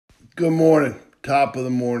Good morning. Top of the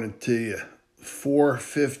morning to you.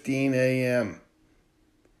 4:15 a.m.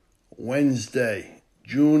 Wednesday,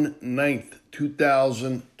 June 9th,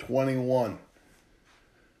 2021.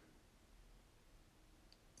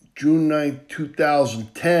 June 9th,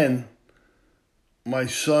 2010, my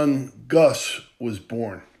son Gus was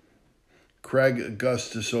born. Craig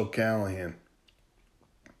Augustus O'Callahan.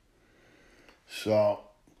 So,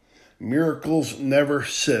 miracles never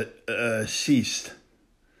ceased.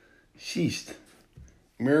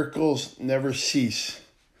 Miracles never cease.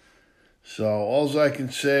 So all I can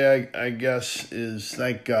say, I guess, is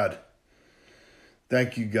thank God.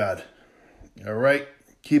 Thank you, God. All right?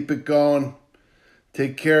 Keep it going.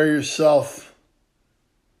 Take care of yourself.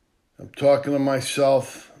 I'm talking to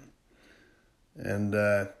myself. And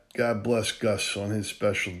God bless Gus on his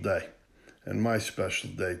special day. And my special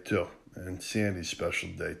day, too. And Sandy's special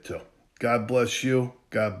day, too. God bless you.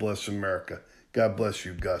 God bless America. God bless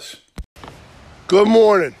you, Gus. Good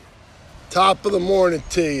morning. Top of the morning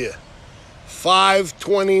to you.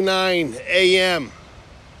 5:29 a.m.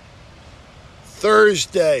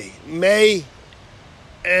 Thursday,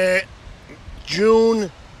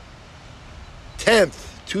 June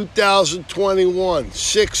 10th, 2021.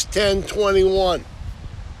 6/10/21.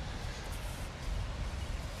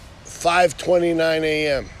 5:29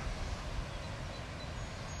 a.m.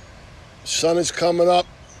 Sun is coming up.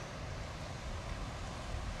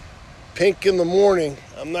 Pink in the morning.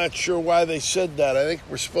 I'm not sure why they said that. I think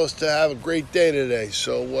we're supposed to have a great day today.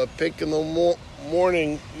 So pink in the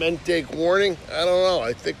morning, men take warning. I don't know.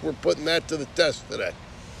 I think we're putting that to the test today.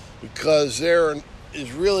 Because there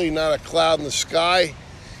is really not a cloud in the sky.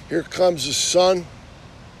 Here comes the sun.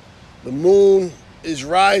 The moon is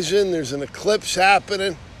rising. There's an eclipse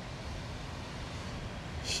happening.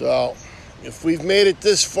 So if we've made it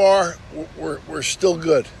this far, we're still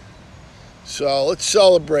good. So let's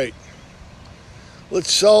celebrate.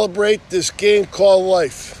 Let's celebrate this game called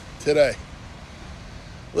life today.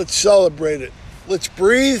 Let's celebrate it. Let's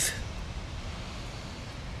breathe.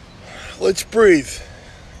 Let's breathe.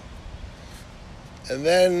 And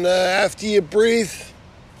then after you breathe,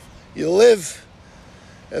 you live,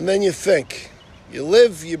 and then you think. You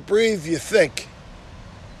live, you breathe, you think.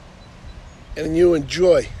 And you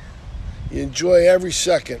enjoy. You enjoy every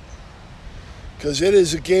second. Because it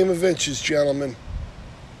is a game of inches, gentlemen.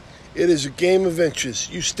 It is a game of inches.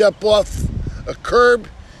 You step off a curb,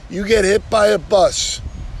 you get hit by a bus.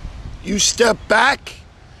 You step back,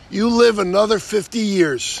 you live another 50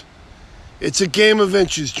 years. It's a game of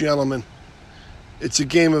inches, gentlemen. It's a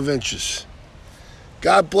game of inches.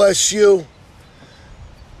 God bless you.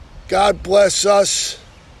 God bless us.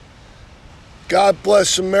 God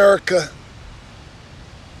bless America.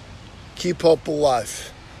 Keep hope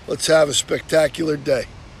alive. Let's have a spectacular day.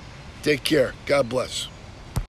 Take care. God bless.